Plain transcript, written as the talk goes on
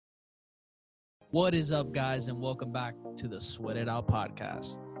What is up, guys, and welcome back to the Sweat It Out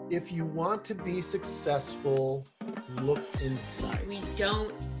podcast. If you want to be successful, look inside. We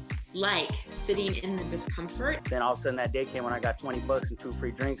don't like sitting in the discomfort. Then all of a sudden that day came when I got $20 and 2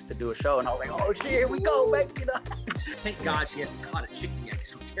 free drinks to do a show, and I was like, oh shit, here we go, baby. You know? Thank God she hasn't caught a chicken yet, because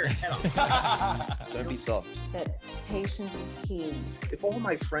she'll tear his head off. Don't be soft. That patience is key. If all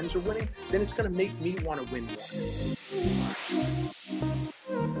my friends are winning, then it's going to make me want to win more.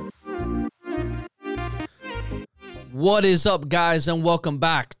 What is up, guys, and welcome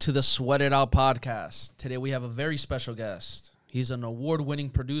back to the Sweat It Out podcast. Today we have a very special guest. He's an award-winning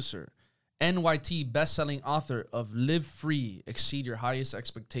producer, NYT best-selling author of Live Free, Exceed Your Highest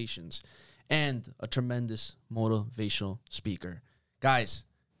Expectations, and a tremendous motivational speaker. Guys,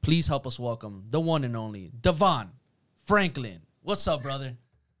 please help us welcome the one and only DeVon Franklin. What's up, brother?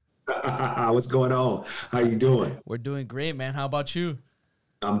 What's going on? How you doing? We're doing great, man. How about you?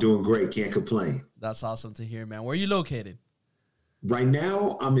 I'm doing great. Can't complain. That's awesome to hear, man. Where are you located? Right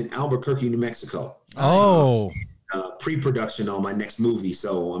now, I'm in Albuquerque, New Mexico. Oh. Pre-production on my next movie,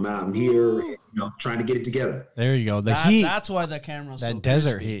 so I'm here, trying to get it together. There you go. The heat. That's why the camera's that so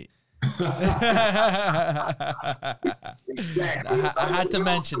desert crispy. heat. Exactly. I had to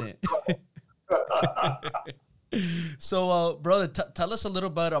mention it. So, brother, tell us a little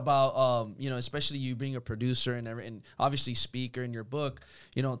bit about, especially you being a producer and obviously speaker in your book.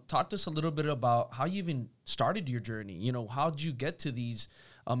 Talk to us a little bit about how you even started your journey. How did you get to these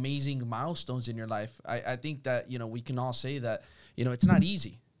amazing milestones in your life? I think that, we can all say that, it's not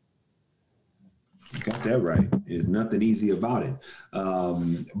easy. You got that right. There's nothing easy about it.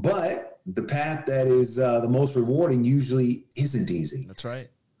 But the path that is the most rewarding usually isn't easy. That's right.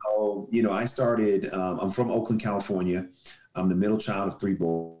 So, I started, I'm from Oakland, California. I'm the middle child of 3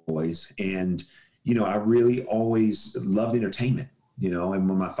 boys. And, I really always loved entertainment, and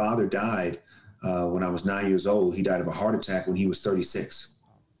when my father died when I was 9 years old, he died of a heart attack when he was 36.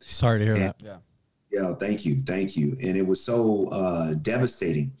 Sorry to hear that. Yeah. Yeah, thank you. And it was so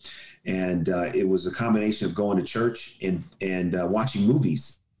devastating. And it was a combination of going to church and watching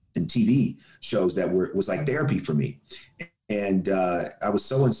movies and TV shows that was like therapy for me. And I was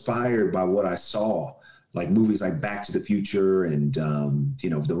so inspired by what I saw, like movies like Back to the Future and,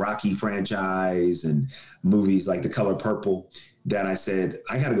 the Rocky franchise and movies like The Color Purple, that I said,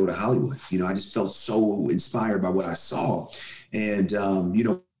 I got to go to Hollywood. I just felt so inspired by what I saw. And,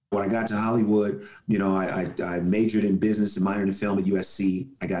 when I got to Hollywood, I majored in business and minored in film at USC.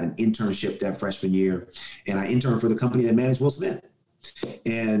 I got an internship that freshman year, and I interned for the company that managed Will Smith.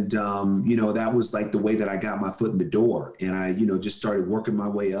 And, that was like the way that I got my foot in the door. And I, just started working my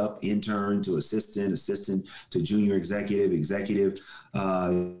way up, intern to assistant to junior executive,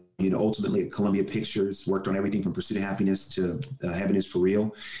 ultimately at Columbia Pictures, worked on everything from Pursuit of Happiness to Heaven is for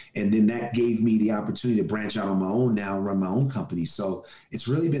Real. And then that gave me the opportunity to branch out on my own now, run my own company. So it's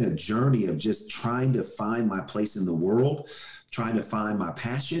really been a journey of just trying to find my place in the world, trying to find my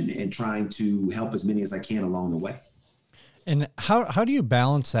passion, and trying to help as many as I can along the way. And how do you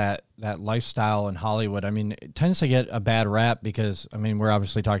balance that lifestyle in Hollywood? I mean, it tends to get a bad rap because, we're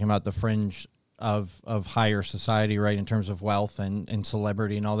obviously talking about the fringe of higher society, right, in terms of wealth and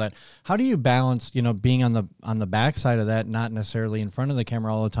celebrity and all that. How do you balance, being on the backside of that, not necessarily in front of the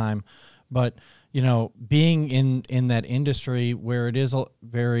camera all the time, but, being in that industry where it is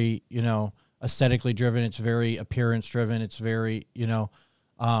very, aesthetically driven, it's very appearance driven, it's very,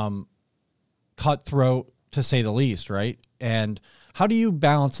 cutthroat, to say the least, right? And how do you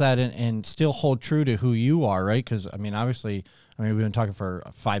balance that and still hold true to who you are, right? Because, obviously, we've been talking for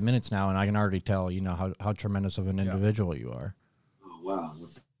 5 minutes now, and I can already tell, how tremendous of an individual you are. Oh, wow. Well,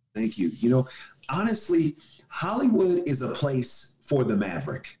 thank you. Honestly, Hollywood is a place for the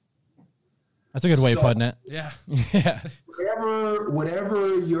maverick. That's a good way of putting it. Yeah. Yeah.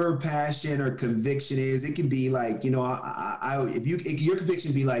 Whatever your passion or conviction is, it can be like, if your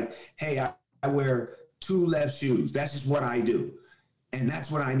conviction be like, hey, I wear 2 left shoes. That's just what I do. And that's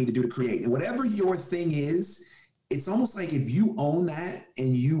what I need to do to create. And whatever your thing is, it's almost like if you own that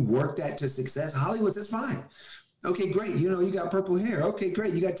and you work that to success, Hollywood says, fine. Okay, great. You got purple hair. Okay,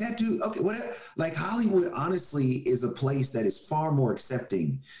 great. You got tattoo. Okay, whatever. Like Hollywood, honestly, is a place that is far more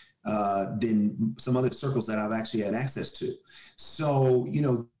accepting than some other circles that I've actually had access to. So,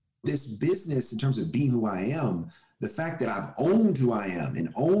 this business in terms of being who I am, the fact that I've owned who I am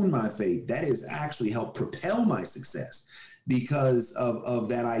and owned my faith, that has actually helped propel my success because of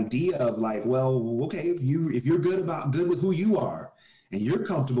that idea of like, well, okay, if you're good with who you are and you're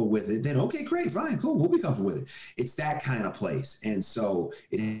comfortable with it, then okay, great, fine, cool, we'll be comfortable with it. It's that kind of place. And so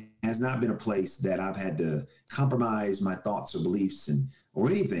it has not been a place that I've had to compromise my thoughts or beliefs. And or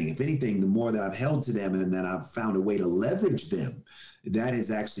anything. If anything, the more that I've held to them and then I've found a way to leverage them, that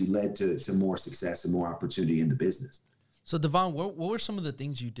has actually led to more success and more opportunity in the business. So DeVon, what were some of the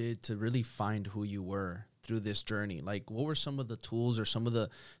things you did to really find who you were through this journey? Like, what were some of the tools or some of the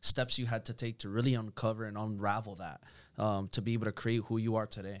steps you had to take to really uncover and unravel that, to be able to create who you are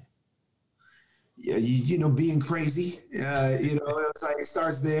today? Yeah, being crazy, it's like it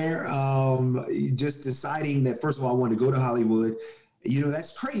starts there. Just deciding that, first of all, I want to go to Hollywood.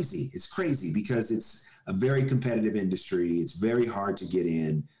 That's crazy. It's crazy because it's a very competitive industry. It's very hard to get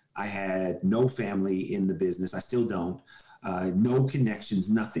in. I had no family in the business. I still don't. No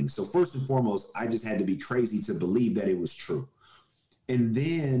connections, nothing. So first and foremost, I just had to be crazy to believe that it was true. And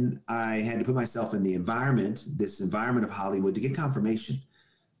then I had to put myself in this environment of Hollywood, to get confirmation.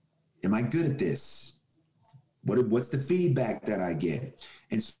 Am I good at this? What's the feedback that I get?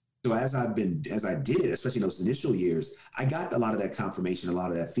 And so as I did it, especially in those initial years, I got a lot of that confirmation, a lot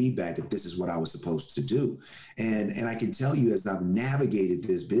of that feedback that this is what I was supposed to do. And I can tell you, as I've navigated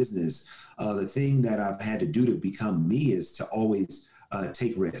this business, the thing that I've had to do to become me is to always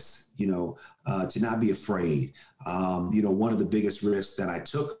take risks, to not be afraid. One of the biggest risks that I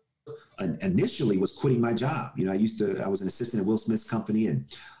took initially was quitting my job. I was an assistant at Will Smith's company, and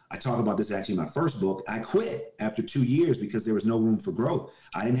I talk about this actually in my first book. I quit after 2 years because there was no room for growth.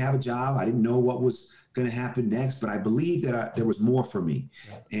 I didn't have a job. I didn't know what was going to happen next, but I believed that there was more for me.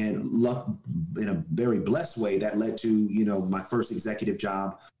 And luck, in a very blessed way, that led to, my first executive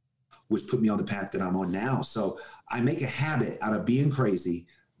job, which put me on the path that I'm on now. So I make a habit out of being crazy,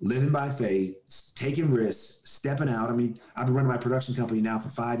 living by faith, taking risks, stepping out. I mean, I've been running my production company now for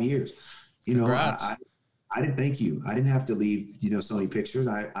 5 years. I didn't thank you. I didn't have to leave, Sony Pictures.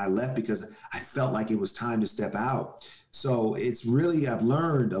 I left because I felt like it was time to step out. So it's really, I've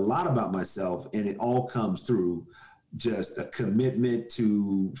learned a lot about myself, and it all comes through just a commitment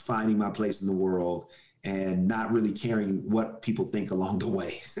to finding my place in the world and not really caring what people think along the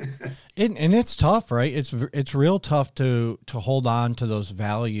way. And it's tough, right? It's real tough to hold on to those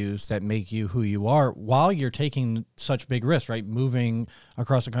values that make you who you are while you're taking such big risks, right? Moving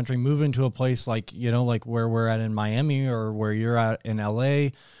across the country, moving to a place like where we're at in Miami or where you're at in LA,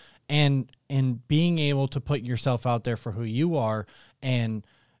 and being able to put yourself out there for who you are and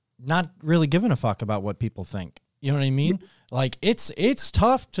not really giving a fuck about what people think. You know what I mean? Like it's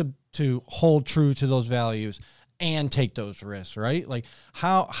tough to hold true to those values and take those risks, right? Like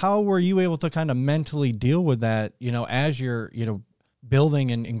how were you able to kind of mentally deal with that, as you're, building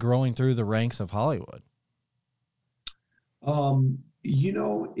and growing through the ranks of Hollywood?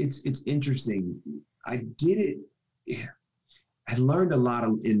 It's interesting. I did it. I learned a lot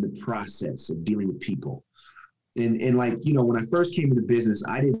in the process of dealing with people. And when I first came into business,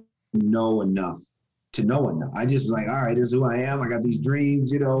 I didn't know enough to know enough. I just was like, all right, this is who I am. I got these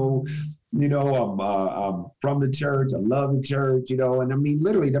dreams, I'm from the church. I love the church, and I mean,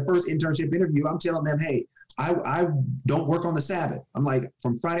 literally the first internship interview, I'm telling them, hey, I don't work on the Sabbath. I'm like,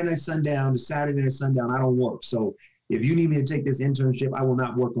 from Friday night sundown to Saturday night sundown, I don't work. So if you need me to take this internship, I will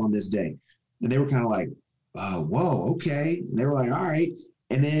not work on this day. And they were kind of like, whoa, okay. And they were like, all right.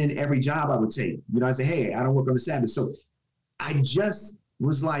 And then every job I would take, I'd say, hey, I don't work on the Sabbath. So I just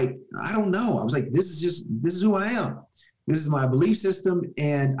was like, I don't know. I was like, this is who I am. This is my belief system.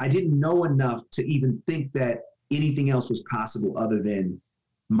 And I didn't know enough to even think that anything else was possible other than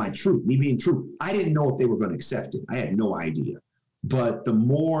my truth, me being true. I didn't know if they were going to accept it. I had no idea. But the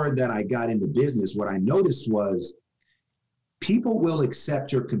more that I got into business, what I noticed was people will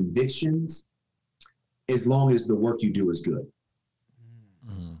accept your convictions as long as the work you do is good.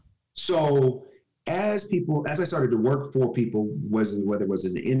 Mm-hmm. So as I started to work for people, whether it was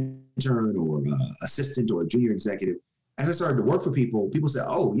as an intern or assistant or a junior executive, as I started to work for people, people said,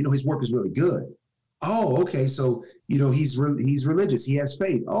 oh, his work is really good. Oh, okay. So, he's religious. He has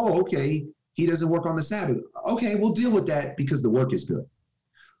faith. Oh, okay. He doesn't work on the Sabbath. Okay, we'll deal with that because the work is good.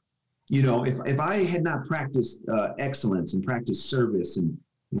 If I had not practiced excellence and practiced service and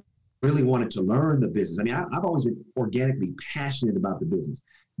really wanted to learn the business, I mean, I've always been organically passionate about the business.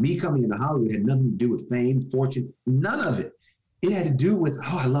 Me coming into Hollywood had nothing to do with fame, fortune, none of it. It had to do with,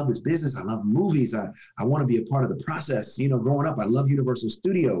 I love this business. I love movies. I want to be a part of the process. Growing up, I love Universal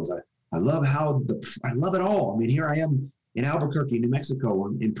Studios. I love I love it all. I mean, here I am in Albuquerque, New Mexico.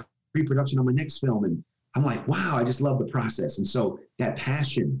 I'm in pre-production on my next film. And I'm like, wow, I just love the process. And so that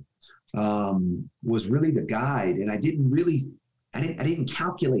passion was really the guide. And I didn't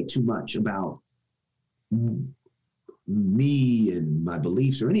calculate too much about me and my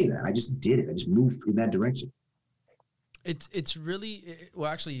beliefs or any of that. I just did it. I just moved in that direction. It's really, well,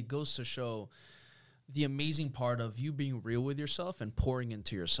 actually, it goes to show the amazing part of you being real with yourself and pouring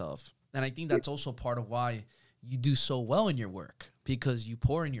into yourself. And I think that's also part of why you do so well in your work, because you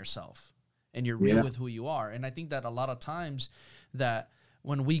pour in yourself and you're real with who you are. And I think that a lot of times that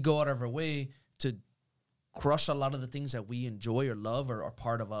when we go out of our way to crush a lot of the things that we enjoy or love or are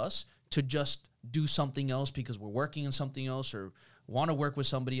part of us, to just do something else because we're working on something else or want to work with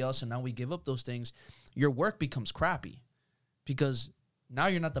somebody else, and now we give up those things, your work becomes crappy because now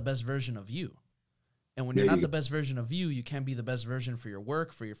you're not the best version of you. And when you're not the best version of you, you can't be the best version for your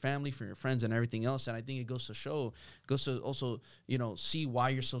work, for your family, for your friends, and everything else. And I think it goes to also, see why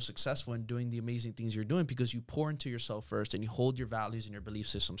you're so successful in doing the amazing things you're doing, because you pour into yourself first and you hold your values and your belief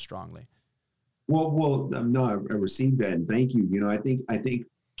system strongly. Well, no, I received that, and thank you. I think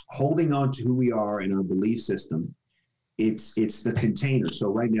holding on to who we are and our belief system, it's the container. So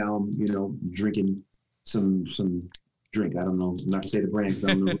right now, I'm, drinking some drink. I don't know. I'm not gonna say the brand because I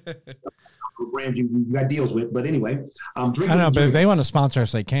don't know what brand you got deals with. But anyway, I'm drinking. I don't know, but if they want to sponsor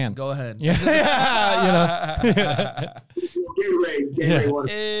us, they can. Go ahead. Yeah, Gatorade.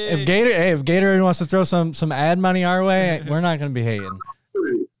 If Gatorade wants to throw some ad money our way, we're not going to be hating.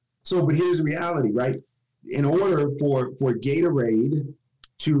 So, but here's the reality, right? In order for Gatorade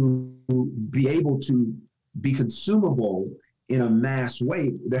to be able to be consumable in a mass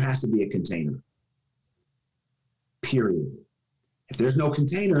way, there has to be a container. Period. If there's no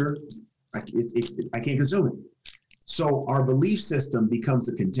container, I can't consume it. So our belief system becomes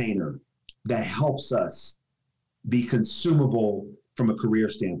a container that helps us be consumable from a career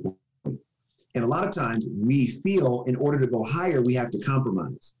standpoint. And a lot of times we feel in order to go higher, we have to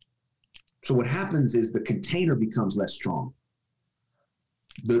compromise. So what happens is the container becomes less strong.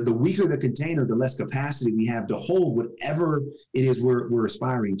 The weaker the container, the less capacity we have to hold whatever it is we're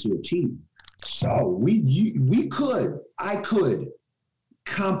aspiring to achieve. So I could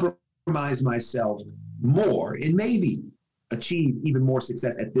compromise myself more and maybe achieve even more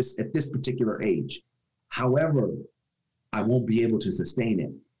success at this particular age. However, I won't be able to sustain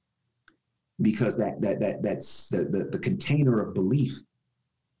it because that's the container of belief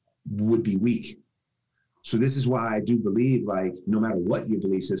would be weak. So this is why I do believe, like, no matter what your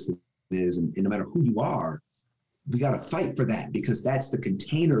belief system is and no matter who you are, we got to fight for that, because that's the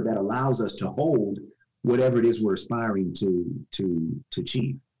container that allows us to hold whatever it is we're aspiring to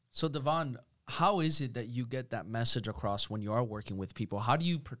achieve. So DeVon, how is it that you get that message across when you are working with people? How do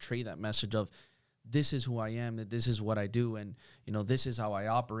you portray that message of, this is who I am, that this is what I do, and this is how I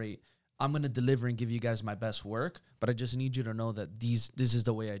operate? I'm going to deliver and give you guys my best work, but I just need you to know that this is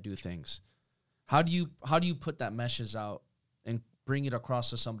the way I do things. How do you put that message out and bring it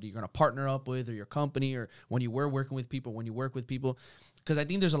across to somebody you're going to partner up with, or your company, or when you were working with people, when you work with people? Because I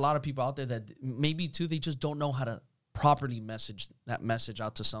think there's a lot of people out there that maybe too, they just don't know how to properly message that message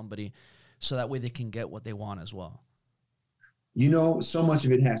out to somebody so that way they can get what they want as well. So much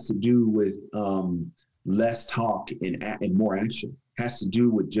of it has to do with less talk and more action. It has to do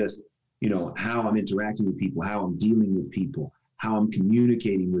with just, how I'm interacting with people, how I'm dealing with people, how I'm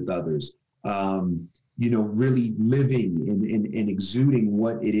communicating with others, really living and exuding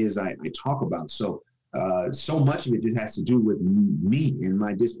what it is I talk about. So much of it just has to do with me and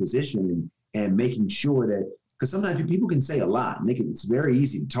my disposition and making sure that, because sometimes people can say a lot and it's very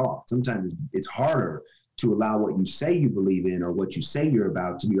easy to talk. Sometimes it's harder to allow what you say you believe in or what you say you're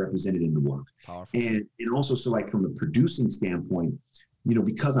about to be represented in the work. Powerful. And also, so like from a producing standpoint,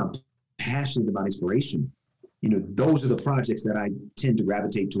 because I'm passionate about inspiration, those are the projects that I tend to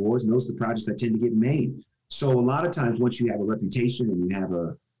gravitate towards, and those are the projects that tend to get made. So a lot of times once you have a reputation and you have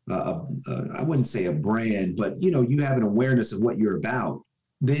I wouldn't say a brand, but you have an awareness of what you're about,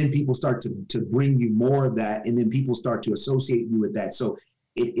 then people start to bring you more of that, and then people start to associate you with that. So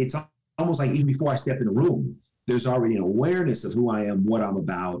it's almost like even before I step in a room, there's already an awareness of who I am, what I'm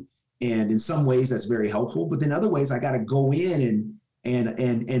about. And in some ways that's very helpful, but then other ways I got to go in and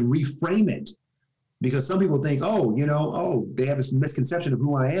reframe it, because some people think, they have this misconception of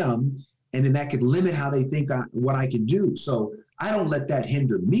who I am, and then that could limit how they think what I can do. So I don't let that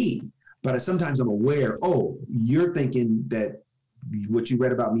hinder me, but sometimes I'm aware, you're thinking that what you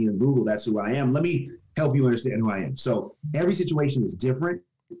read about me in Google, that's who I am. Let me help you understand who I am. So every situation is different,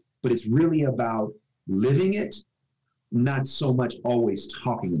 but it's really about living it, not so much always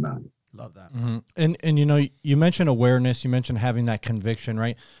talking about it. Love that. Mm-hmm. And you mentioned awareness, you mentioned having that conviction,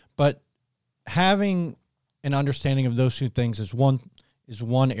 right? But having an understanding of those two things is one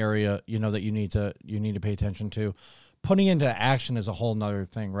area, that you need to pay attention to. Putting into action is a whole nother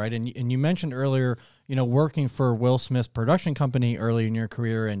thing, right? And you mentioned earlier, working for Will Smith's production company early in your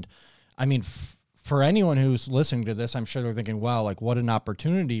career. And I mean, for anyone who's listening to this, I'm sure they're thinking, wow, like what an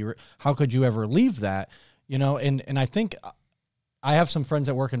opportunity. How could you ever leave that? You know, and I think I have some friends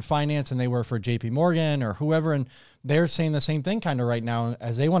that work in finance and they work for JP Morgan or whoever, and they're saying the same thing kind of right now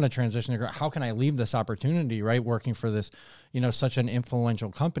as they want to transition. How can I leave this opportunity, right? Working for this, you know, such an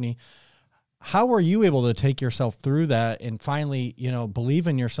influential company. How were you able to take yourself through that and finally, you know, believe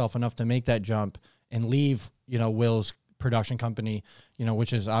in yourself enough to make that jump and leave, you know, Will's production company, you know,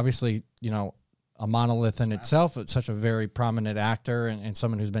 which is obviously, you know, a monolith in itself. It's such a very prominent actor and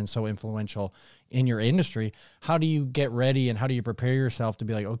someone who's been so influential in your industry. How do you get ready and how do you prepare yourself to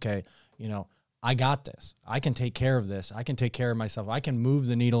be like, okay, you know, I got this. I can take care of this. I can take care of myself. I can move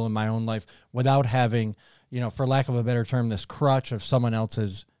the needle in my own life without having, you know, for lack of a better term, this crutch of someone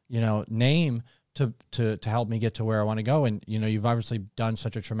else's, you know, name to help me get to where I want to go. And, you know, you've obviously done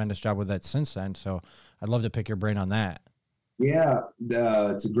such a tremendous job with that since then. So I'd love to pick your brain on that. Yeah,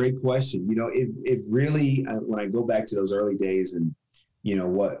 it's a great question. You know, it really, when I go back to those early days and, you know,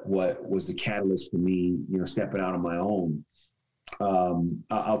 what was the catalyst for me, you know, stepping out on my own,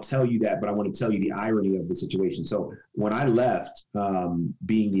 I'll tell you that, but I want to tell you the irony of the situation. So when I left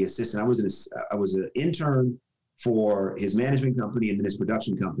being the assistant, I was an intern for his management company and then his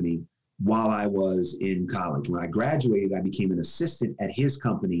production company while I was in college. When I graduated, I became an assistant at his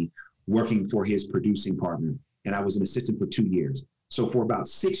company working for his producing partner. And I was an assistant for 2 years. So for about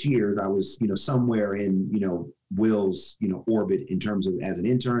 6 years, I was, you know, somewhere in, you know, Will's, you know, orbit in terms of as an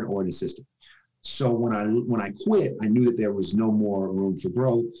intern or an assistant. So when I quit, I knew that there was no more room for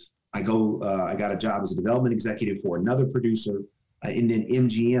growth. I got a job as a development executive for another producer. And then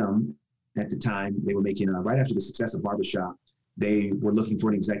MGM at the time, they were making, right after the success of Barbershop, they were looking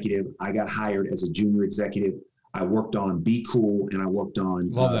for an executive. I got hired as a junior executive. I worked on Be Cool and I worked on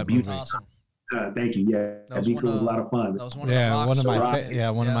Love that movie. Awesome. Thank you. Yeah, Be Cool was a lot of fun. That was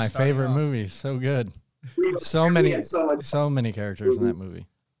one of my favorite movies. So good. So many characters in that movie.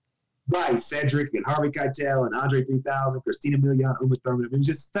 Right, Cedric and Harvey Keitel and Andre 3000, Christina Milian, Uma Thurman. It was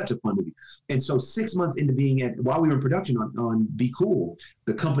just such a fun movie. And so 6 months into while we were in production on Be Cool,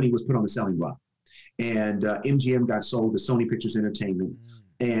 the company was put on the selling block. And MGM got sold to Sony Pictures Entertainment.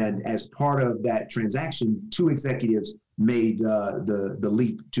 And as part of that transaction, 2 executives made the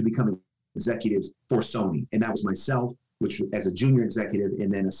leap to becoming executives for Sony. And that was myself, which as a junior executive,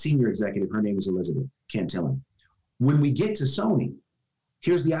 and then a senior executive. Her name was Elizabeth Cantillon. When we get to Sony,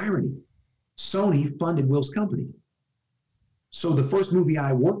 here's the irony. Sony funded Will's company. So the first movie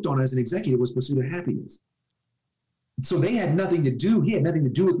I worked on as an executive was Pursuit of Happiness. So they had nothing to do, he had nothing to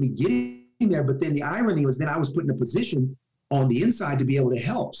do with me getting there, but then the irony was that I was put in a position on the inside to be able to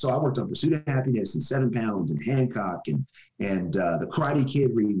help. So I worked on Pursuit of Happiness and 7 Pounds and Hancock and the Karate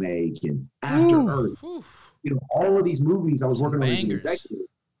Kid remake and After Earth. You know, all of these movies I was working on as an executive.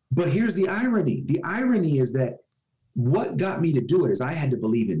 But here's the irony. The irony is that what got me to do it is I had to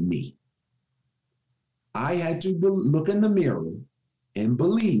believe in me. I had to look in the mirror and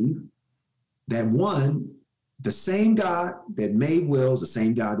believe that one, the same God that made Will is the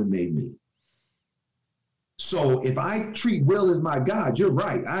same God that made me. So if I treat Will as my God, you're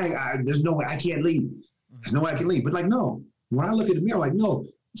right. There's no way I can't leave. There's no way I can leave. But like, no, when I look in the mirror, like, no,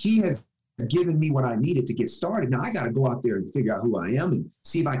 he has given me what I needed to get started. Now I got to go out there and figure out who I am and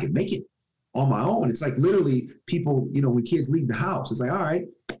see if I can make it on my own. It's like literally people, you know, when kids leave the house, it's like, all right,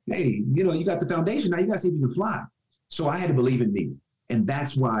 hey, you know, you got the foundation. Now you got to see if you can fly. So I had to believe in me. And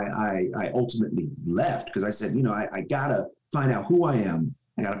that's why I ultimately left, because I said, you know, I got to find out who I am.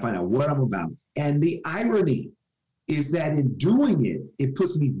 I got to find out what I'm about. And the irony is that in doing it, it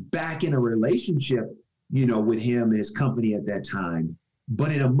puts me back in a relationship, you know, with him and his company at that time,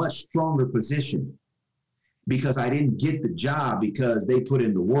 but in a much stronger position, because I didn't get the job because they put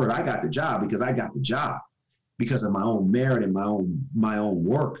in the work. I got the job because I got the job because of my own merit and my own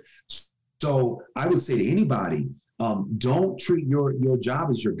work. So I would say to anybody, don't treat your job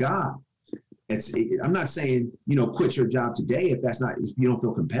as your God. I'm not saying, you know, quit your job today if you don't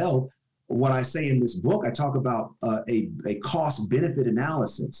feel compelled. What I say in this book, I talk about a cost benefit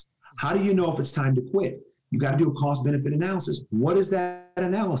analysis. How do you know if it's time to quit? You got to do a cost benefit analysis. What is that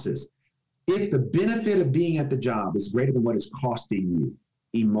analysis? If the benefit of being at the job is greater than what it's costing you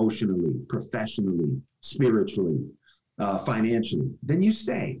emotionally, professionally, spiritually, financially, then you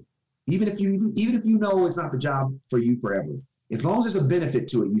stay. Even if you know it's not the job for you forever. As long as there's a benefit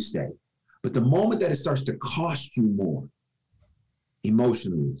to it, you stay. But the moment that it starts to cost you more,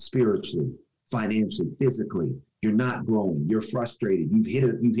 emotionally, spiritually, financially, physically, you're not growing, you're frustrated, you've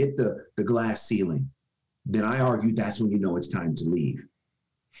hit the glass ceiling, then I argue that's when you know it's time to leave.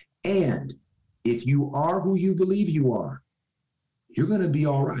 And if you are who you believe you are, you're going to be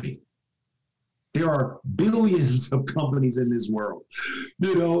all right. There are billions of companies in this world.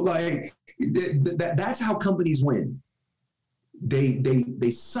 Like that's how companies win.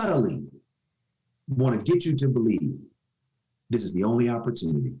 They subtly want to get you to believe this is the only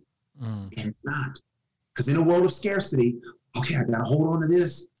opportunity. And it's not. Because in a world of scarcity, okay, I got to hold on to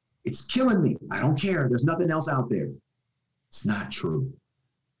this. It's killing me. I don't care. There's nothing else out there. It's not true.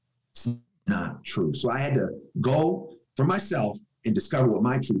 It's not true. So I had to go for myself and discover what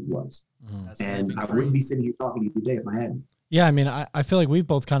my truth was. And I wouldn't be sitting here talking to you today if I hadn't. Yeah, I mean, I feel like we've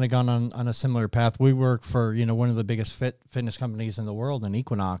both kind of gone on a similar path. We work for, one of the biggest fitness companies in the world, in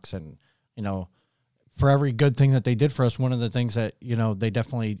Equinox. And, for every good thing that they did for us, one of the things that, they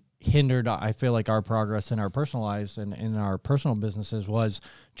definitely hindered, I feel like, our progress in our personal lives and in our personal businesses was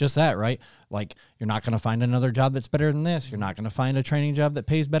just that, right? Like, you're not going to find another job that's better than this. You're not going to find a training job that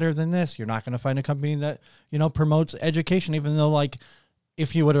pays better than this. You're not going to find a company that, promotes education, even though, like,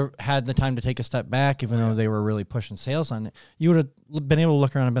 if you would have had the time to take a step back, even though they were really pushing sales on it, you would have been able to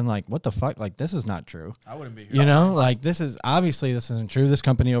look around and been like, what the fuck? Like, this is not true. I wouldn't be here. Like, this isn't true. This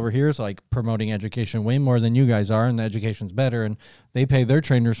company over here is like promoting education way more than you guys are, and the education's better, and they pay their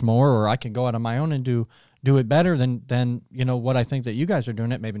trainers more, or I can go out on my own and do it better than what I think that you guys are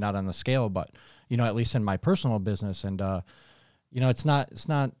doing it. Maybe not on the scale, but, at least in my personal business. And, it's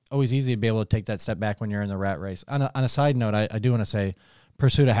not always easy to be able to take that step back when you're in the rat race. On a side note, I do want to say,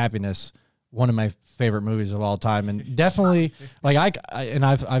 Pursuit of Happiness, one of my favorite movies of all time, and definitely like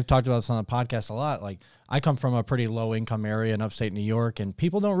I've talked about this on the podcast a lot. Like, I come from a pretty low income area in upstate New York, and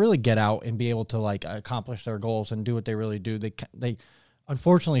people don't really get out and be able to like accomplish their goals and do what they really do. They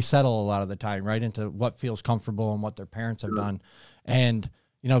unfortunately settle a lot of the time right into what feels comfortable and what their parents have done. And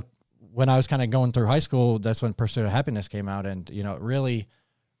when I was kind of going through high school, that's when Pursuit of Happiness came out, and it really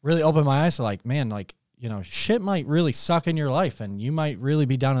opened my eyes to like, man, like, shit might really suck in your life and you might really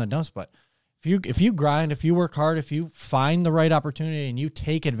be down in the dumps. But if you grind, if you work hard, if you find the right opportunity and you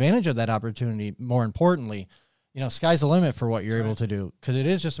take advantage of that opportunity, more importantly, sky's the limit for what you're able to do. Because it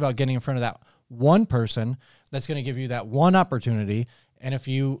is just about getting in front of that one person that's going to give you that one opportunity. And if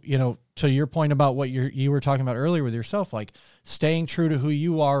you to your point about what you were talking about earlier with yourself, like staying true to who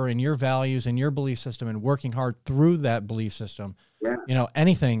you are and your values and your belief system and working hard through that belief system, yes.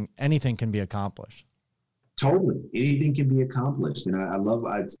 Anything can be accomplished. Totally. Anything can be accomplished. And I love,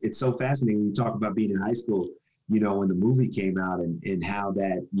 it's so fascinating when you talk about being in high school, when the movie came out and how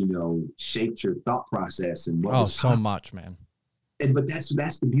that, shaped your thought process and what was so possible. Much, man. But that's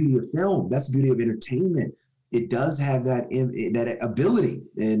the beauty of film. That's the beauty of entertainment. It does have that ability.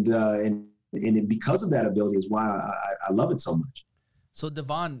 And because of that ability is why I love it so much. So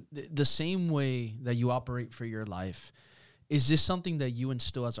DeVon, the same way that you operate for your life, is this something that you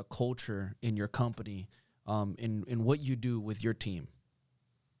instill as a culture in your company? In what you do with your team?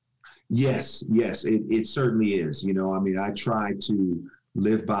 Yes, it certainly is. I try to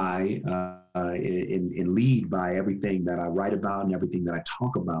live by and lead by everything that I write about and everything that I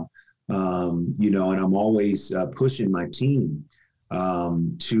talk about. And I'm always pushing my team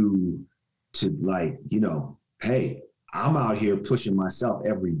to like, hey, I'm out here pushing myself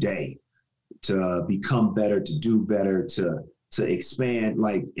every day to become better, to do better, to expand.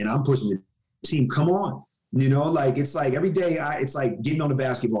 Like, and I'm pushing the team. Come on. It's like every day it's like getting on the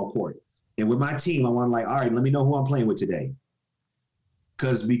basketball court. And with my team, I want to like, all right, let me know who I'm playing with today.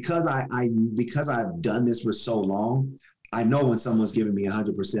 Because I've done this for so long, I know when someone's giving me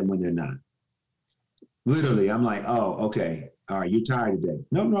 100% when they're not. Literally, I'm like, oh, okay. All right, you're tired today.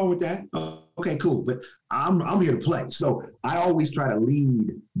 Nothing wrong with that. Oh, okay, cool. But I'm here to play. So I always try to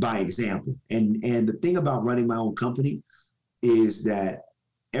lead by example. And the thing about running my own company is that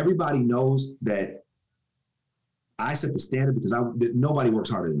everybody knows that I set the standard because nobody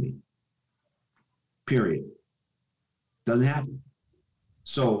works harder than me. Period. Doesn't happen.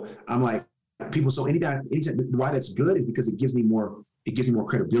 So I'm like, people. So anytime, why that's good is because it gives me more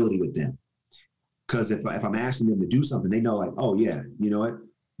credibility with them. Because if I'm asking them to do something, they know like, oh yeah, you know what,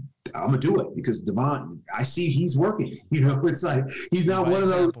 I'm gonna do it because DeVon, I see he's working. It's like he's not one of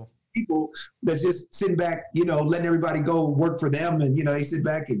those people that's just sitting back, letting everybody go work for them, and they sit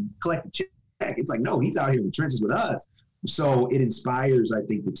back and collect the check. It's like, no, he's out here in the trenches with us. So it inspires, I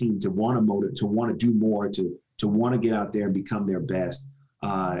think, the team to want to motivate, to want to do more, to want to get out there and become their best.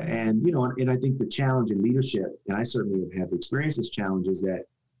 And I think the challenge in leadership, and I certainly have experienced this challenge, is that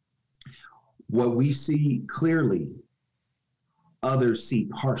what we see clearly, others see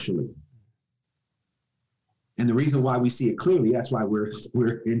partially. And the reason why we see it clearly, that's why we're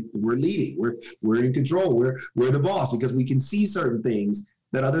leading, we're in control, we're the boss, because we can see certain things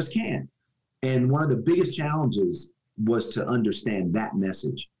that others can't. And one of the biggest challenges was to understand that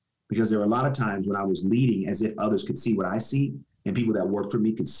message, because there were a lot of times when I was leading as if others could see what I see and people that work for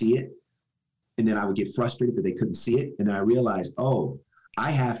me could see it. And then I would get frustrated that they couldn't see it. And then I realized, oh,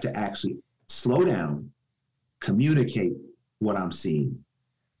 I have to actually slow down, communicate what I'm seeing,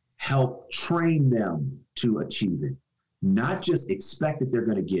 help train them to achieve it, not just expect that they're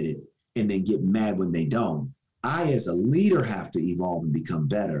going to get it and then get mad when they don't. I, as a leader, have to evolve and become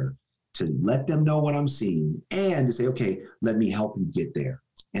better to let them know what I'm seeing and to say, okay, let me help you get there.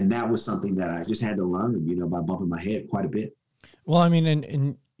 And that was something that I just had to learn, by bumping my head quite a bit. Well, I mean,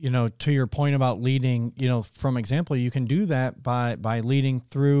 and to your point about leading, from example, you can do that by leading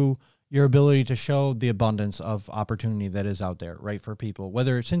through your ability to show the abundance of opportunity that is out there, right, for people,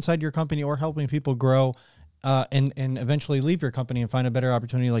 whether it's inside your company or helping people grow and eventually leave your company and find a better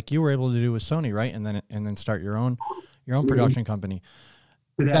opportunity like you were able to do with Sony, right? And then start your own production company.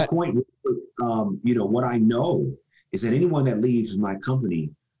 To that point, what I know is that anyone that leaves my company,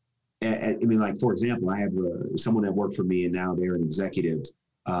 for example, I have someone that worked for me and now they're an executive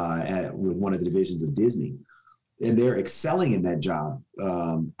with one of the divisions of Disney, and they're excelling in that job,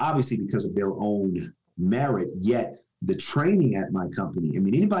 obviously because of their own merit, yet the training at my company,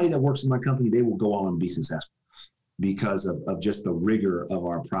 anybody that works in my company, they will go on and be successful because of just the rigor of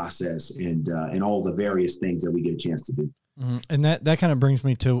our process and all the various things that we get a chance to do. Mm-hmm. And that kind of brings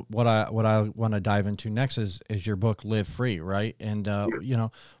me to what I want to dive into next is your book, Live Free, right? And,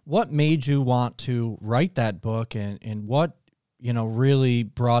 what made you want to write that book and what, really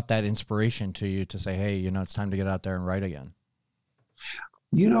brought that inspiration to you to say, hey, it's time to get out there and write again?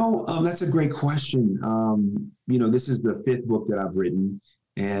 That's a great question. This is the 5th book that I've written,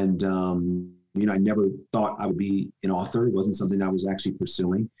 and, I never thought I would be an author. It wasn't something I was actually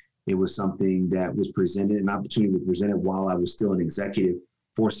pursuing. It was something that was presented, an opportunity was presented while I was still an executive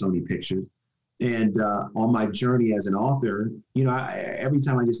for Sony Pictures. And on my journey as an author, every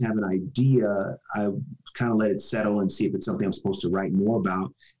time I just have an idea, I kind of let it settle and see if it's something I'm supposed to write more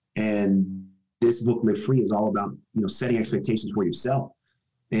about. And this book, Live Free, is all about, setting expectations for yourself.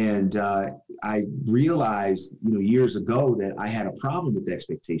 And I realized, years ago that I had a problem with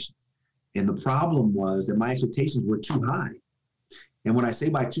expectations. And the problem was that my expectations were too high. And when I say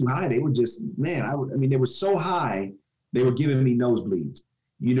by too high, they were just, they were so high, they were giving me nosebleeds.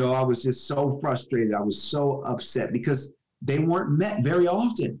 I was just so frustrated. I was so upset because they weren't met very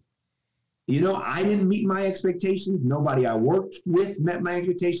often. I didn't meet my expectations. Nobody I worked with met my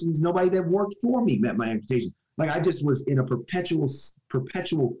expectations. Nobody that worked for me met my expectations. Like I just was in a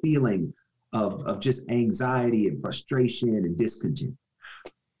perpetual feeling of just anxiety and frustration and discontent.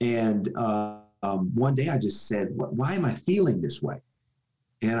 And one day I just said, why am I feeling this way?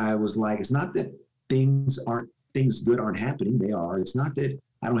 And I was like, it's not that things good aren't happening. They are. It's not that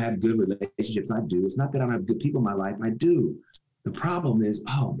I don't have good relationships. I do. It's not that I don't have good people in my life. I do. The problem is,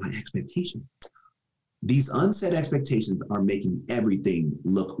 my expectations. These unset expectations are making everything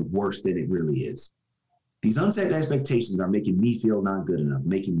look worse than it really is. These unset expectations are making me feel not good enough,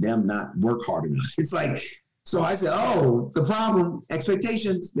 making them not work hard enough. It's like, so I said, the problem,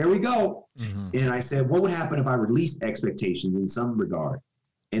 expectations, there we go. Mm-hmm. And I said, what would happen if I released expectations in some regard?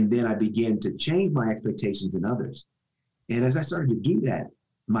 And then I began to change my expectations in others. And as I started to do that,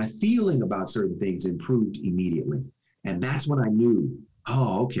 my feeling about certain things improved immediately. And that's when I knew,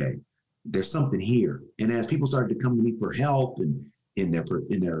 okay, there's something here. And as people started to come to me for help and in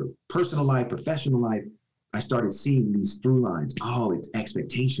their personal life, professional life, I started seeing these through lines. It's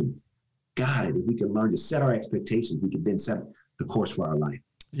expectations. Got it. If we can learn to set our expectations, we can then set the course for our life.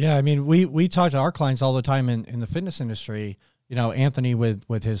 Yeah. We talk to our clients all the time in the fitness industry, Anthony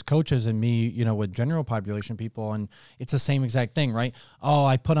with his coaches and me, with general population people. And it's the same exact thing, right?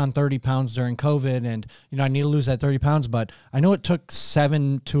 I put on 30 pounds during COVID and, I need to lose that 30 pounds, but I know it took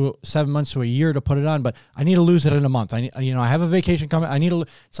 7 months to a year to put it on, but I need to lose it in a month. I have a vacation coming.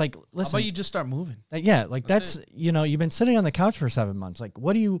 It's like, listen. How about you just start moving? That's you've been sitting on the couch for 7 months. Like,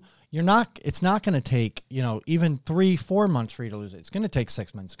 it's not going to take, even 3-4 months for you to lose it. It's going to take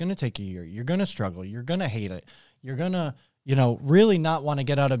 6 months. It's going to take a year. You're going to struggle. You're going to hate it. You're going to, really not want to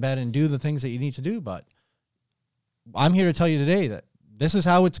get out of bed and do the things that you need to do. But I'm here to tell you today that this is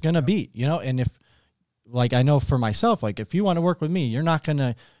how it's going to be, and if, I know for myself, if you want to work with me, you're not going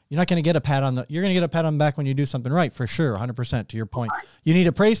to get a pat on you're going to get a pat on the back when you do something right, for sure. 100% to your point. You need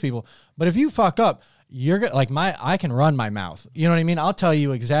to praise people. But if you fuck up, I can run my mouth. You know what I mean? I'll tell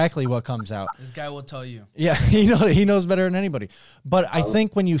you exactly what comes out. This guy will tell you. Yeah, he knows better than anybody. But I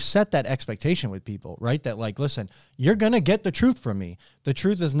think when you set that expectation with people, right, that like, listen, you're going to get the truth from me. The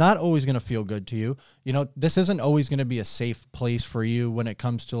truth is not always going to feel good to you. You know, this isn't always going to be a safe place for you when it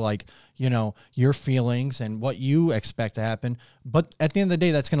comes to like, you know, your feelings and what you expect to happen. But at the end of the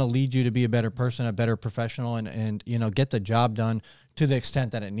day, that's going to lead you to be a better person, a better professional, and you know, get the job done to the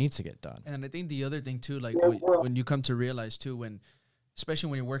extent that it needs to get done. And I think the other thing too, like when you come to realize too, especially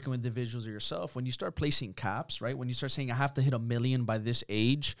when you're working with individuals or yourself, when you start placing caps, right? When you start saying, I have to hit 1 million by this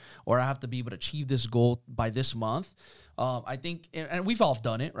age, or I have to be able to achieve this goal by this month. I think, and we've all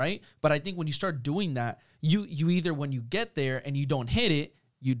done it, right? But I think when you start doing that, you either, when you get there and you don't hit it,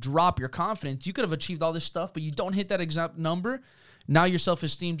 you drop your confidence. You could have achieved all this stuff, but you don't hit that exact number. Now your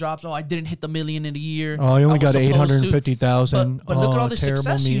self-esteem drops. Oh, I didn't hit the 1 million in a year. Oh, you only got 850,000. But look at all the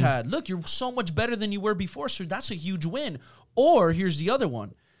success you had. Look, you're so much better than you were before, so that's a huge win. Or here's the other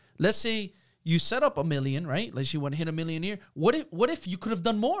one. Let's say you set up 1 million, right? Let's say you want to hit 1 million a year. What if you could have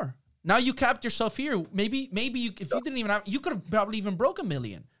done more? Now you capped yourself here. Maybe you, if you didn't even have, you could have probably even broke 1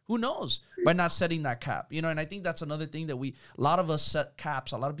 million. Who knows? By not setting that cap, you know. And I think that's another thing that a lot of us set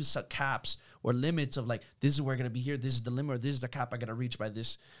caps. A lot of people set caps or limits of like, this is where I'm gonna be here. This is the limit, or this is the cap I gotta reach by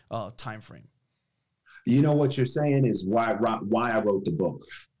this time frame. You know what you're saying is why I wrote the book.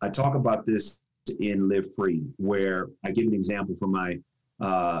 I talk about this in Live Free, where I give an example from my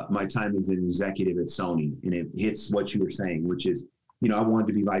time as an executive at Sony, and it hits what you were saying, which is, you know, I wanted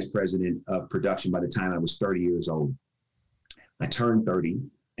to be vice president of production by the time I was 30 years old. I turned 30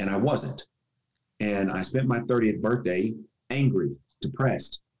 and I wasn't. And I spent my 30th birthday angry,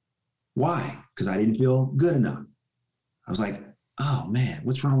 depressed. Why? Because I didn't feel good enough. I was like, oh man,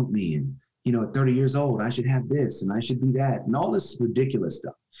 what's wrong with me? And, you know, at 30 years old, I should have this and I should be that and all this ridiculous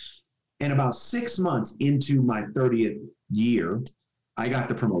stuff. And about 6 months into my 30th year, I got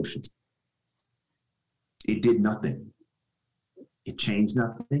the promotion. It did nothing. It changed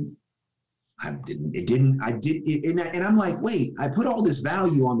nothing. And I'm like, wait, I put all this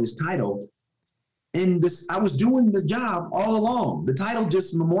value on this title, and I was doing this job all along. The title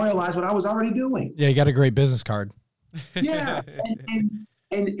just memorialized what I was already doing. Yeah, you got a great business card. Yeah,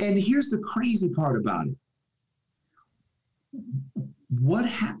 and here's the crazy part about it. What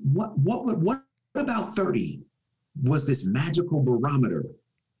about 30 was this magical barometer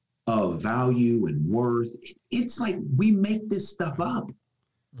of value and worth? It's like we make this stuff up.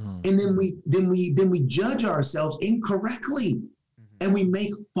 And then we judge ourselves incorrectly, and we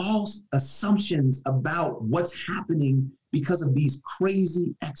make false assumptions about what's happening because of these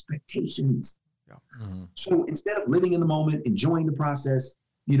crazy expectations. So instead of living in the moment, enjoying the process,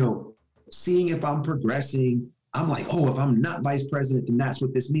 you know, seeing if I'm progressing, I'm like, oh, if I'm not vice president, then that's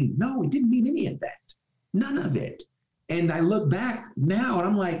what this means. No, it didn't mean any of that. None of it. And I look back now and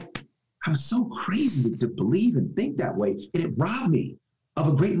I'm like, I was so crazy to believe and think that way. And it robbed me of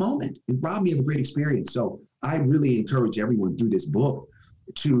a great moment. It robbed me of a great experience. So I really encourage everyone through this book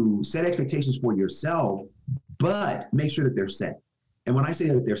to set expectations for yourself, but make sure that they're set. And when I say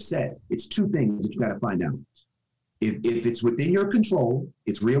that they're set, it's two things that you got to find out. If it's within your control,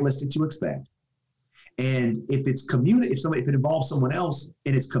 it's realistic to expect. And if it involves someone else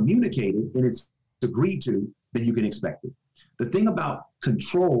and it's communicated and it's agreed to, then you can expect it. The thing about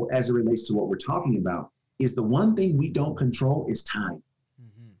control as it relates to what we're talking about is the one thing we don't control is time.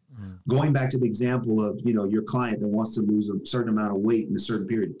 Going back to the example of, you know, your client that wants to lose a certain amount of weight in a certain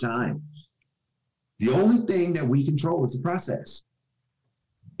period of time. The only thing that we control is the process.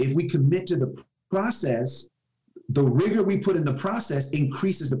 If we commit to the process, the rigor we put in the process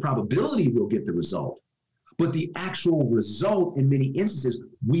increases the probability we'll get the result. But the actual result, in many instances,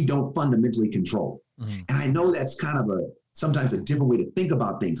 we don't fundamentally control. And I know that's kind of sometimes a different way to think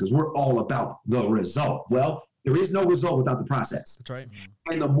about things, because we're all about the result. Well, there is no result without the process. That's right.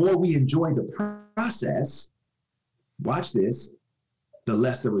 And the more we enjoy the process, watch this, the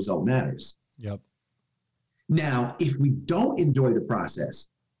less the result matters. Yep. Now, if we don't enjoy the process,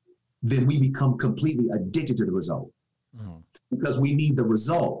 then we become completely addicted to the result because we need the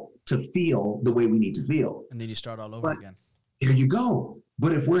result to feel the way we need to feel. And then you start all over again. There you go.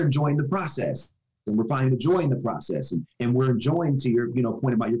 But if we're enjoying the process and we're finding the joy in the process and we're enjoying, to your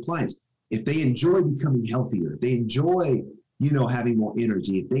point about your clients, if they enjoy becoming healthier, if they enjoy, having more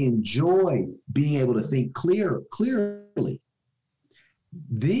energy, if they enjoy being able to think clearly,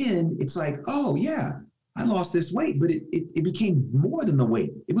 then it's like, oh yeah, I lost this weight, but it became more than the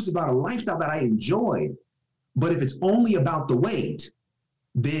weight. It was about a lifestyle that I enjoyed. But if it's only about the weight,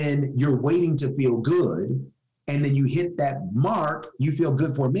 then you're waiting to feel good. And then you hit that mark, you feel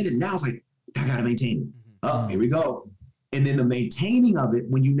good for a minute. Now it's like, I got to maintain it. Oh, here we go. And then the maintaining of it,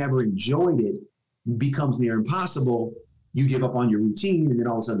 when you never enjoyed it, becomes near impossible. You give up on your routine, and then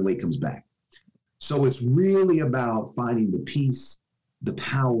all of a sudden the weight comes back. So it's really about finding the peace, the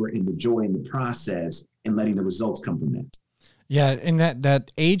power, and the joy in the process, and letting the results come from that. Yeah, and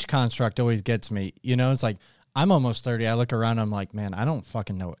that age construct always gets me. You know, it's like, I'm almost 30. I look around, I'm like, man, I don't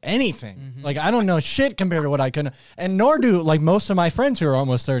fucking know anything. Like, I don't know shit compared to what I could, and nor do like most of my friends who are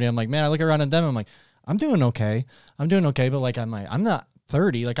almost 30. I'm like, man, I look around at them, I'm like, I'm doing okay. But like, I'm not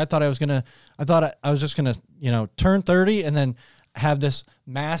 30. Like, I thought I was just gonna, you know, turn 30 and then have this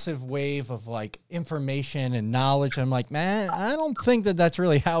massive wave of like information and knowledge. I'm like, man, I don't think that that's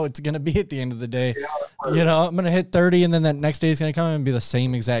really how it's going to be at the end of the day. You know, I'm going to hit 30 and then that next day is going to come and be the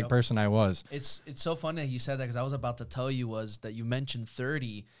same exact person I was. It's so funny that you said that, because I was about to tell you was that you mentioned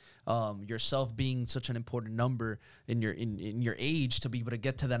 30, yourself being such an important number in your age to be able to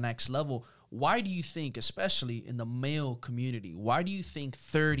get to the next level. Why do you think, especially in the male community, why do you think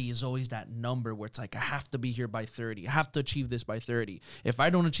 30 is always that number where it's like, I have to be here by 30. I have to achieve this by 30. If I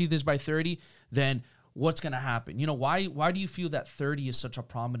don't achieve this by 30, then what's going to happen? You know, why do you feel that 30 is such a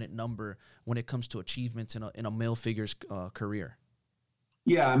prominent number when it comes to achievements in a male figure's career?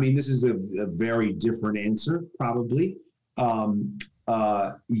 Yeah, I mean, this is a very different answer, probably.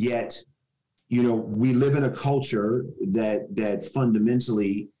 Yet, you know, we live in a culture that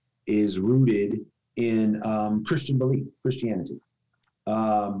fundamentally is rooted in Christian belief, Christianity.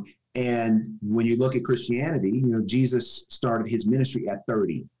 And when you look at Christianity, you know, Jesus started his ministry at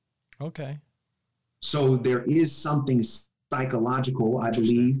 30. Okay. So there is something psychological, I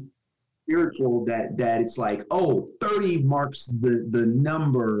believe, spiritual, that it's like, oh, 30 marks the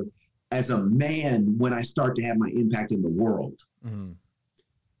number as a man when I start to have my impact in the world. Mm-hmm.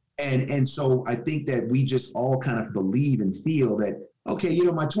 And so I think that we just all kind of believe and feel that, okay, you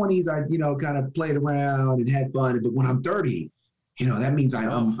know, my 20s, I, you know, kind of played around and had fun. But when I'm 30, you know, that means I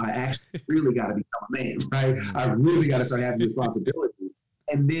actually really got to become a man, right? I really got to start having responsibility.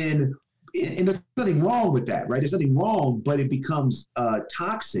 And then, and there's nothing wrong with that, right? There's nothing wrong, but it becomes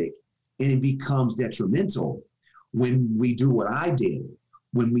toxic and it becomes detrimental when we do what I did,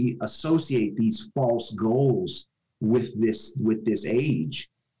 when we associate these false goals with this age.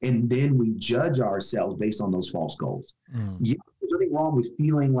 And then we judge ourselves based on those false goals. Yeah, there's nothing wrong with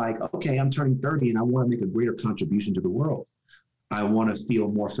feeling like, okay, I'm turning 30 and I want to make a greater contribution to the world. I want to feel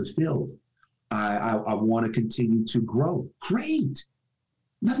more fulfilled. I want to continue to grow. Great.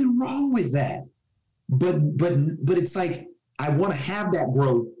 Nothing wrong with that. But it's like, I want to have that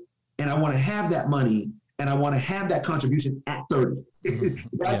growth and I want to have that money and I want to have that contribution at 30.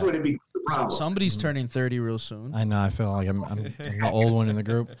 That's when it becomes the problem. Somebody's turning 30 real soon. I know. I feel like I'm the old one in the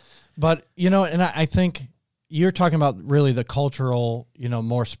group. But, you know, and I think you're talking about really the cultural, you know,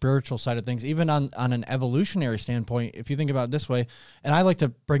 more spiritual side of things, even on an evolutionary standpoint, if you think about it this way. And I like to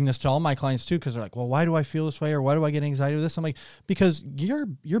bring this to all my clients too, because they're like, well, why do I feel this way? Or why do I get anxiety with this? I'm like, because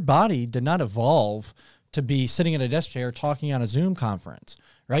your body did not evolve to be sitting in a desk chair talking on a Zoom conference,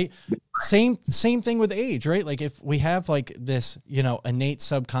 right? Same thing with age, right? Like if we have like this, you know, innate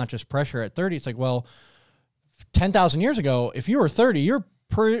subconscious pressure at 30, it's like, well, 10,000 years ago, if you were 30, you're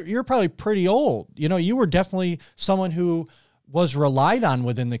probably pretty old. You know, you were definitely someone who was relied on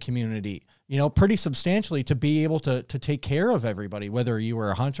within the community, you know, pretty substantially to be able to take care of everybody, whether you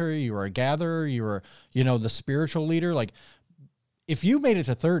were a hunter, you were a gatherer, you were, you know, the spiritual leader. Like if you made it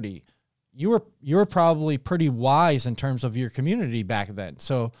to 30, you were probably pretty wise in terms of your community back then.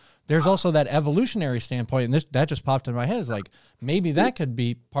 So there's also that evolutionary standpoint, and that just popped in my head. Is like maybe that could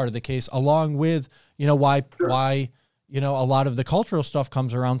be part of the case, along with, you know, why you know, a lot of the cultural stuff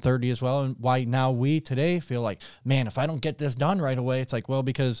comes around 30 as well, and why now we today feel like, man, if I don't get this done right away, it's like, well,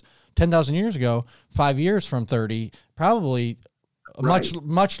 because 10,000 years ago, 5 years from 30, probably a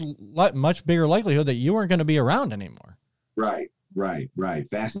much bigger likelihood that you weren't going to be around anymore. Right.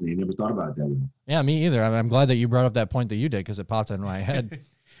 Fascinating. Never thought about it that way. Yeah, me either. I'm glad that you brought up that point that you did, because it popped in my head.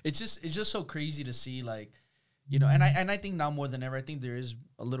 It's just so crazy to see, like, you know, and I think now more than ever, I think there is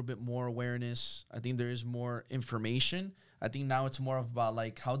a little bit more awareness. I think there is more information. I think now it's more about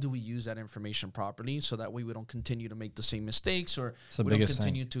like, how do we use that information properly so that way we don't continue to make the same mistakes, or we don't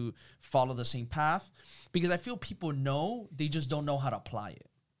continue to follow the same path. Because I feel people know, they just don't know how to apply it.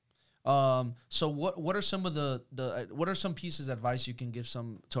 So what are some of what are some pieces of advice you can give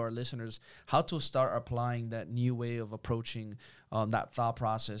to our listeners, how to start applying that new way of approaching that thought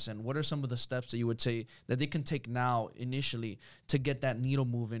process? And what are some of the steps that you would say that they can take now initially to get that needle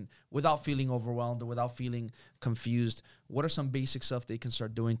moving without feeling overwhelmed or without feeling confused? What are some basic stuff they can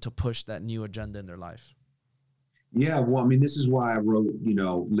start doing to push that new agenda in their life? Yeah, well, I mean, this is why I wrote,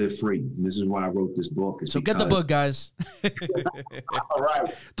 Live Free. And this is why I wrote this book. So get the book, guys. All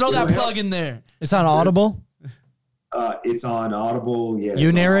right. Throw that plug in there. It's on Audible? It's on Audible. Yeah.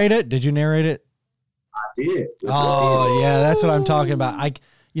 You narrate it? Did you narrate it? I did. Yeah, that's what I'm talking about.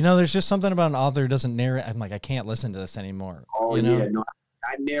 There's just something about an author who doesn't narrate. I'm like, I can't listen to this anymore. Oh, yeah. No,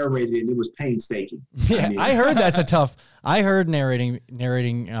 I narrated it, and it was painstaking. Yeah, I heard that's a tough. I heard narrating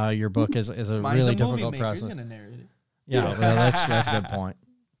your book is a really difficult process. Gonna narrate it. Yeah, well, that's a good point.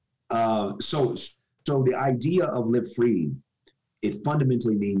 So the idea of Live Free, it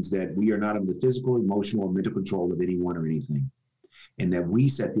fundamentally means that we are not under the physical, emotional, or mental control of anyone or anything, and that we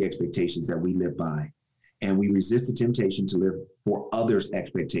set the expectations that we live by, and we resist the temptation to live for others'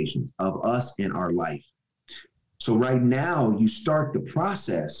 expectations of us in our life. So right now, you start the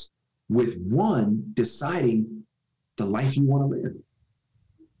process with one deciding the life you want to live.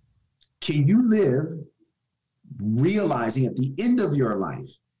 Can you live realizing at the end of your life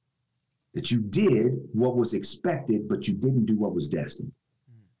that you did what was expected, but you didn't do what was destined?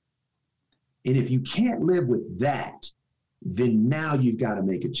 And if you can't live with that, then now you've got to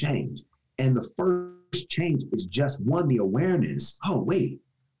make a change. And the first change is just the awareness. Oh, wait,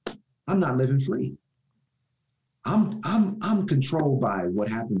 I'm not living free. I'm controlled by what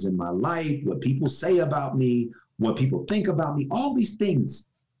happens in my life, what people say about me, what people think about me. All these things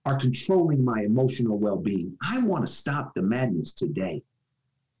are controlling my emotional well-being. I want to stop the madness today.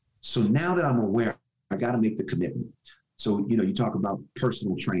 So now that I'm aware, I got to make the commitment. So, you talk about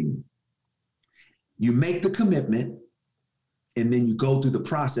personal training. You make the commitment, and then you go through the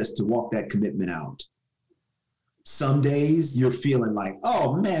process to walk that commitment out. Some days you're feeling like,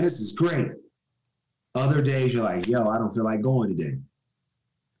 oh man, this is great. Other days you're like, yo, I don't feel like going today.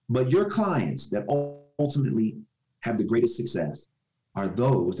 But your clients that ultimately have the greatest success are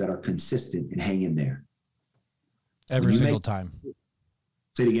those that are consistent and hang in there. Every single time.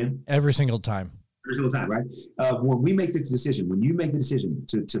 Say it again. Every single time. Every single time, right? When we make this decision, when you make the decision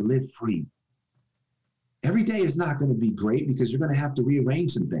to live free, every day is not going to be great because you're going to have to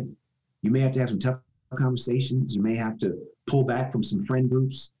rearrange some things. You may have to have some tough conversations. You may have to pull back from some friend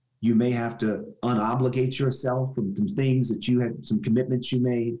groups. You may have to unobligate yourself from some things that you had, some commitments you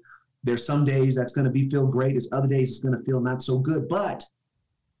made. There's some days that's going to feel great. There's other days it's going to feel not so good. But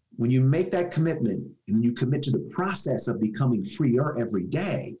when you make that commitment and you commit to the process of becoming freer every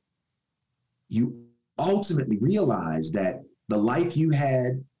day, you ultimately realize that the life you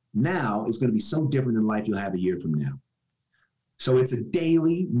had now is going to be so different than the life you'll have a year from now. So it's a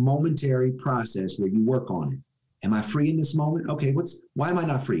daily, momentary process where you work on it. Am I free in this moment? Okay, why am I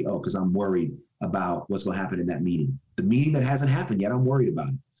not free? Oh, because I'm worried about what's going to happen in that meeting. The meeting that hasn't happened yet, I'm worried about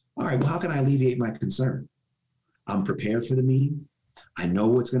it. All right, well, how can I alleviate my concern? I'm prepared for the meeting. I know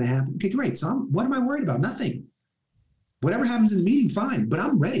what's going to happen. Okay, great. So what am I worried about? Nothing. Whatever happens in the meeting, fine, but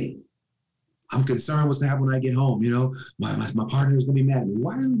I'm ready. I'm concerned what's going to happen when I get home. My partner is going to be mad at me.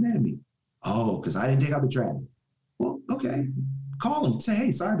 Why are they mad at me? Oh, because I didn't take out the trash. Well, okay. Call them. Say,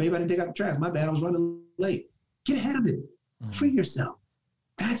 hey, sorry, babe, I didn't take out the trash. My bad. I was running late. Get ahead of it. Free yourself.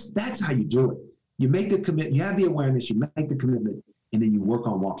 That's how you do it. You make the commitment. You have the awareness. You make the commitment, and then you work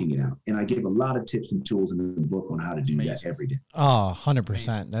on walking it out. And I give a lot of tips and tools in the book on how to do that every day. Oh,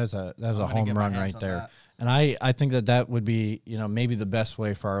 100%. That's a home run right there. And I think that would be, maybe the best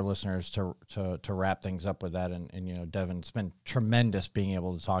way for our listeners to wrap things up with that. And DeVon, it's been tremendous being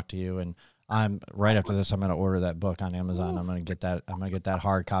able to talk to you. And I'm right after this, I'm going to order that book on Amazon. I'm going to get that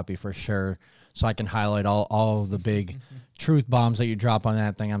hard copy for sure, so I can highlight all of the big truth bombs that you drop on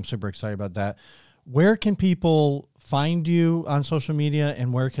that thing. I'm super excited about that. Where can people find you on social media,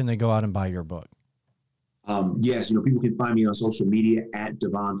 and where can they go out and buy your book? Yes, people can find me on social media at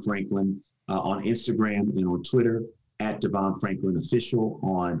DeVon Franklin, on Instagram and on Twitter, at DeVon Franklin Official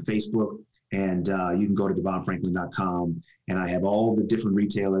on Facebook. And you can go to DeVonFranklin.com, and I have all the different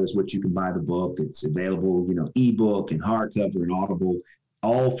retailers which you can buy the book. It's available, ebook and hardcover and Audible,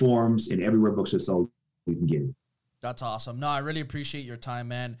 all forms, and everywhere books are sold, you can get it. That's awesome. No, I really appreciate your time,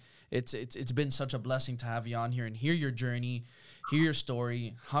 man. It's been such a blessing to have you on here and hear your journey, hear your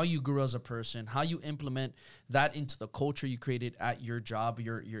story, how you grew as a person, how you implement that into the culture you created at your job,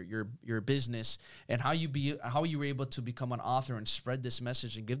 your business, and how you were able to become an author and spread this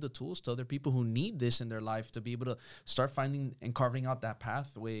message and give the tools to other people who need this in their life to be able to start finding and carving out that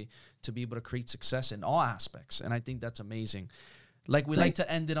pathway to be able to create success in all aspects. And I think that's amazing. Like we like to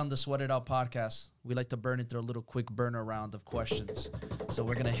end it on the Sweat It Out podcast. We like to burn it through a little quick burner round of questions. So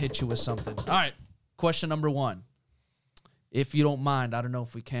we're going to hit you with something. All right. Question number 1. If you don't mind, I don't know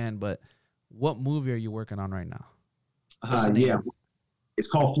if we can, but what movie are you working on right now? Yeah. It's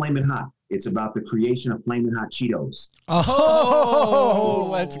called Flamin' Hot. It's about the creation of Flamin' Hot Cheetos. Oh,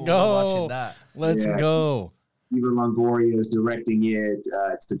 let's go. Watching that. Let's go. Eva Longoria is directing it.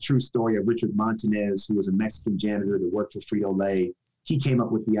 It's the true story of Richard Montanez, who was a Mexican janitor that worked for Frito-Lay. He came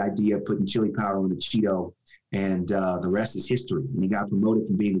up with the idea of putting chili powder on the Cheeto, and the rest is history. And he got promoted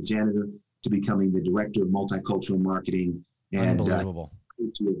from being the janitor to becoming the director of multicultural marketing. And Unbelievable.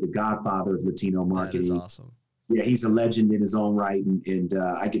 The godfather of Latino marketing. That is awesome. Yeah, he's a legend in his own right, and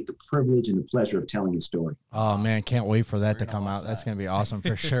I get the privilege and the pleasure of telling his story. Oh, man, can't wait for that to come out. That's going to be awesome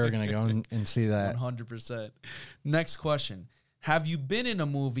for sure. Going to go and see that. 100%. Next question. Have you been in a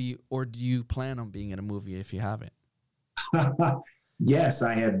movie, or do you plan on being in a movie if you haven't? Yes,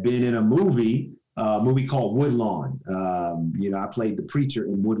 I have been in a movie called Woodlawn. I played the preacher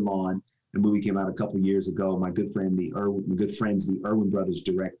in Woodlawn. The movie came out a couple years ago. My good friends, the Irwin brothers,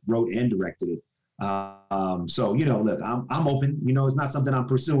 wrote and directed it. So, look, I'm open. It's not something I'm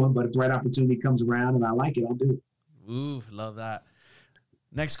pursuing, but if the right opportunity comes around and I like it, I'll do it. Ooh, love that.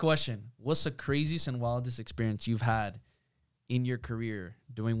 Next question. What's the craziest and wildest experience you've had in your career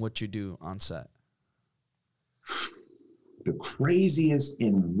doing what you do on set? The craziest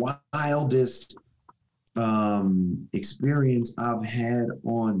and wildest experience I've had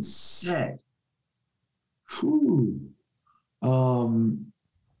on set.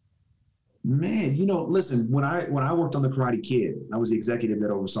 Man, listen, when I worked on The Karate Kid, I was the executive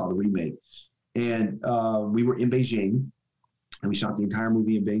that oversaw the remake. And we were in Beijing, and we shot the entire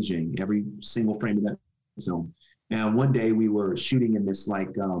movie in Beijing, every single frame of that film. And one day we were shooting in this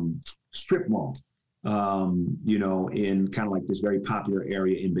strip mall, in kind of like this very popular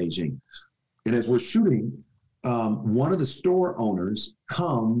area in Beijing. And as we're shooting, one of the store owners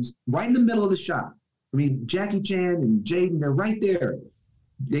comes right in the middle of the shot. I mean, Jackie Chan and Jaden, they're right there.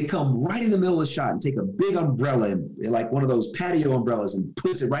 They come right in the middle of the shot and take a big umbrella, like one of those patio umbrellas, and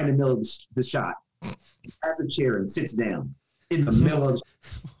puts it right in the middle of the shot. He has a chair and sits down in the middle of the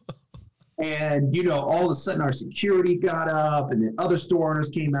shot. And, all of a sudden our security got up, and then other store owners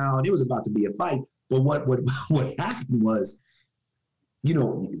came out. It was about to be a fight. But what happened was,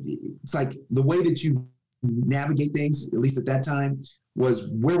 it's like the way that you navigate things, at least at that time, was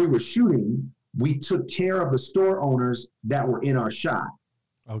where we were shooting, we took care of the store owners that were in our shot.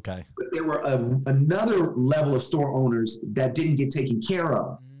 Okay. But there were another level of store owners that didn't get taken care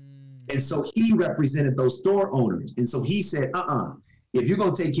of. And so he represented those store owners. And so he said, if you're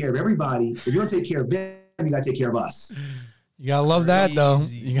going to take care of everybody, if you're going to take care of them, you got to take care of us. You got to love that, though.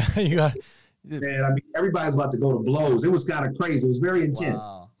 You got. Man, I mean, everybody's about to go to blows. It was kind of crazy. It was very intense.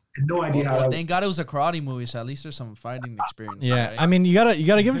 Wow. I had no idea how. Thank God it was a karate movie, so at least there's some fighting experience. Yeah, right? I mean, you gotta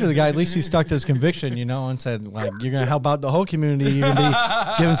give it to the guy. At least he stuck to his conviction, and said, like, you're gonna help out the whole community. You're gonna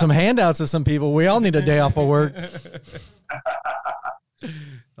be giving some handouts to some people. We all need a day off of work.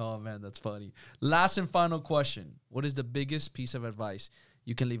 Oh man, that's funny. Last and final question: what is the biggest piece of advice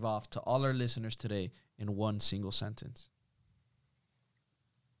you can leave off to all our listeners today in one single sentence?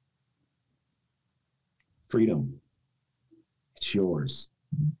 Freedom. It's yours.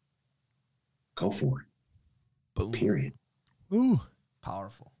 Go for it. Boom. Period. Ooh,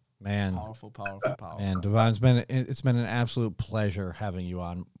 Powerful. man. Powerful. And DeVon, it's been an absolute pleasure having you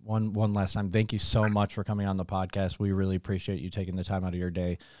on one last time. Thank you so much for coming on the podcast. We really appreciate you taking the time out of your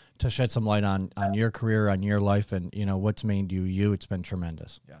day to shed some light on your career, on your life, and what's made you. It's been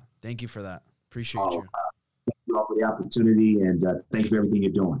tremendous. Yeah. Thank you for that. Appreciate you. Thank you all for the opportunity, and thank you for everything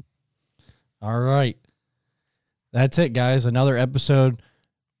you're doing. All right. That's it, guys. Another episode.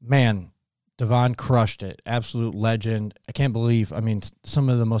 Man, DeVon crushed it. Absolute legend. I can't believe, some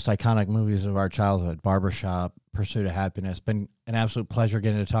of the most iconic movies of our childhood, Barbershop, Pursuit of Happiness. Been an absolute pleasure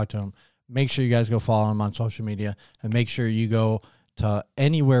getting to talk to him. Make sure you guys go follow him on social media, and make sure you go to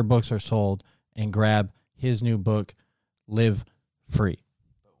anywhere books are sold and grab his new book, Live Free.